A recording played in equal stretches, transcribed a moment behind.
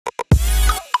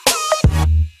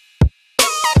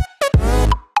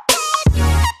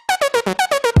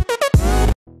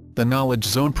the Knowledge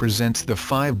Zone presents the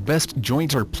 5 best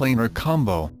jointer planer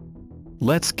combo.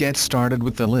 Let's get started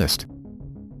with the list.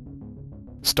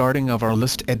 Starting of our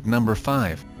list at number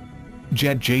 5.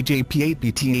 Jet JJP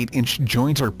 8BT 8-inch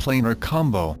jointer planer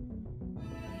combo.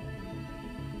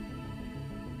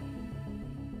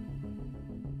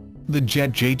 The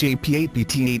Jet JJP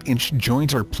 8BT 8-inch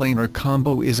jointer planer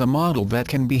combo is a model that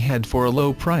can be had for a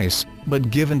low price,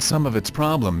 but given some of its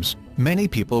problems, many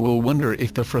people will wonder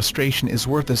if the frustration is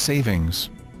worth the savings.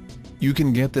 You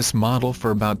can get this model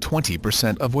for about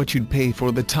 20% of what you'd pay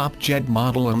for the top Jet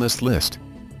model on this list.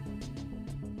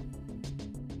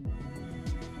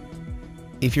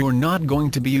 If you're not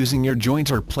going to be using your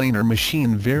jointer planer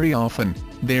machine very often,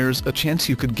 there's a chance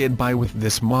you could get by with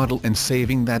this model, and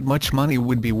saving that much money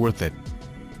would be worth it.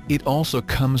 It also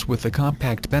comes with a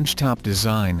compact benchtop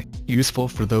design, useful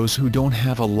for those who don't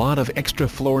have a lot of extra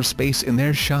floor space in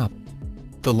their shop.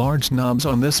 The large knobs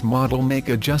on this model make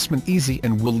adjustment easy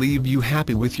and will leave you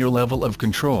happy with your level of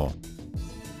control.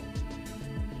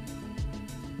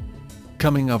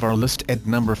 Coming of our list at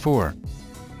number 4.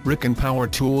 RIKON Power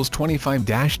Tools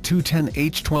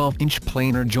 25-210H 12-inch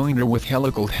planer joiner with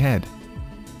helical head.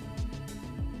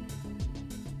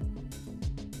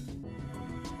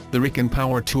 The RIKON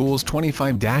Power Tools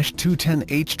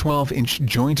 25-210H 12-inch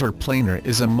jointer planer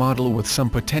is a model with some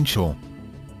potential.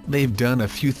 They've done a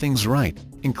few things right,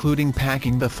 including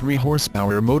packing the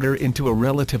 3-horsepower motor into a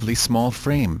relatively small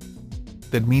frame.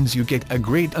 That means you get a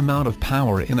great amount of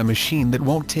power in a machine that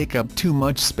won't take up too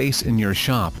much space in your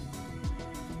shop.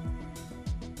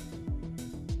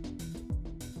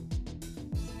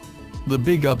 The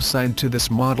big upside to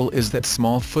this model is that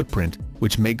small footprint,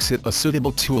 which makes it a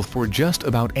suitable tool for just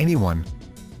about anyone.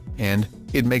 And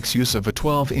it makes use of a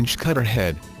 12-inch cutter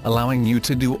head, allowing you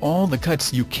to do all the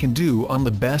cuts you can do on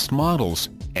the best models,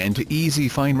 and to easily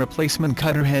find replacement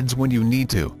cutter heads when you need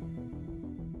to.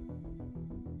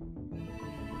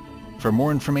 For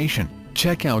more information,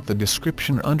 check out the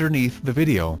description underneath the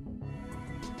video.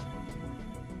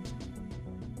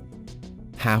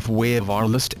 Halfway of our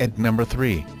list at number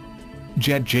 3.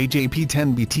 Jet JJP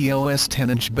 10BTLS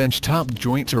 10-inch benchtop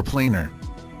jointer planer.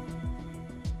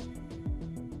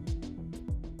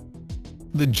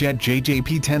 The Jet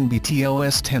JJP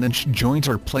 10BTLS 10-inch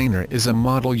jointer planer is a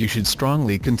model you should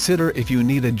strongly consider if you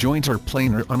need a jointer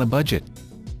planer on a budget.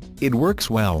 It works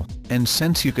well, and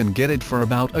since you can get it for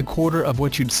about a quarter of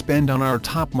what you'd spend on our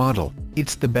top model,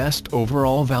 it's the best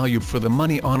overall value for the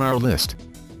money on our list.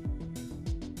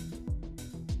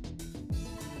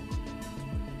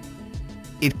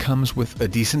 It comes with a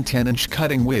decent 10-inch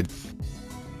cutting width.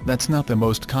 That's not the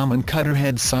most common cutter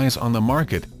head size on the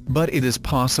market, but it is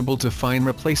possible to find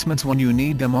replacements when you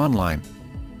need them online.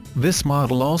 This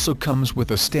model also comes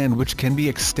with a stand which can be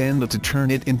extended to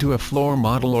turn it into a floor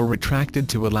model or retracted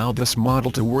to allow this model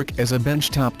to work as a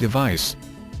benchtop device.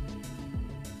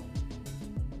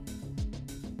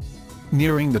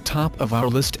 Nearing the top of our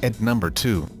list at number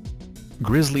 2.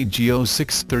 Grizzly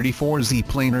G0634Z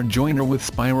Planer joiner with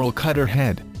spiral cutter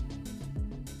head.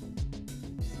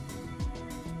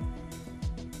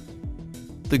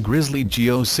 The Grizzly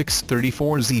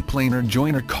G0634Z Planer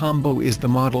joiner combo is the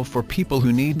model for people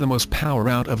who need the most power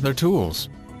out of their tools.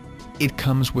 It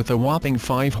comes with a whopping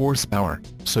 5 horsepower,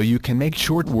 so you can make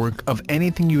short work of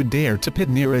anything you dare to pit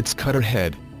near its cutter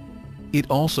head. It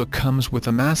also comes with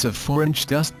a massive 4-inch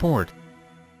dust port.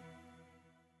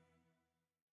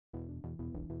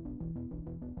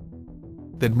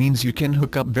 That means you can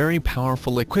hook up very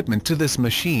powerful equipment to this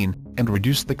machine, and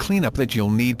reduce the cleanup that you'll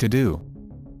need to do.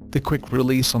 The quick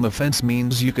release on the fence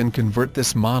means you can convert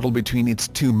this model between its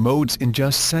 2 modes in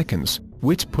just seconds,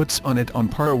 which puts it on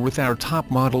par with our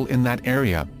top model in that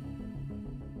area.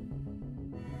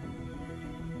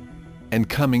 And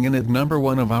coming in at number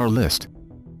 1 of our list.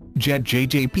 Jet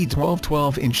JJP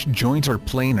 12-inch jointer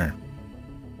planer.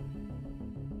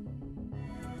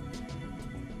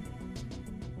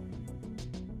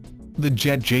 The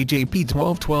Jet JJP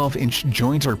 12-inch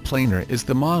jointer planer is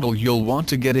the model you'll want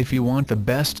to get if you want the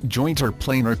best jointer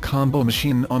planer combo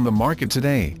machine on the market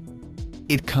today.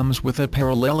 It comes with a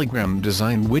parallelogram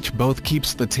design which both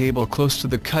keeps the table close to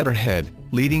the cutter head,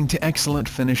 leading to excellent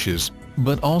finishes,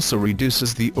 but also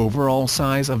reduces the overall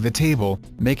size of the table,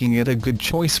 making it a good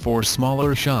choice for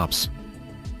smaller shops.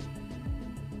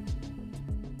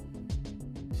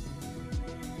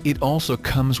 It also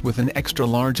comes with an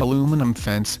extra-large aluminum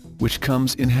fence, which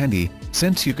comes in handy,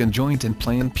 since you can joint and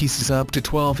plane pieces up to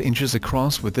 12 inches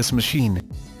across with this machine.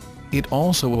 It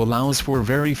also allows for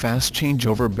very fast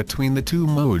changeover between the 2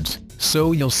 modes,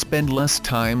 so you'll spend less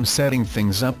time setting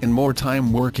things up and more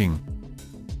time working.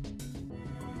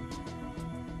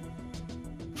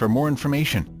 For more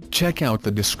information, check out the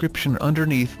description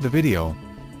underneath the video.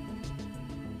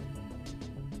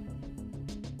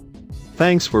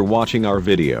 Thanks for watching our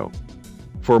video.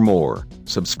 For more,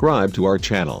 subscribe to our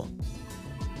channel.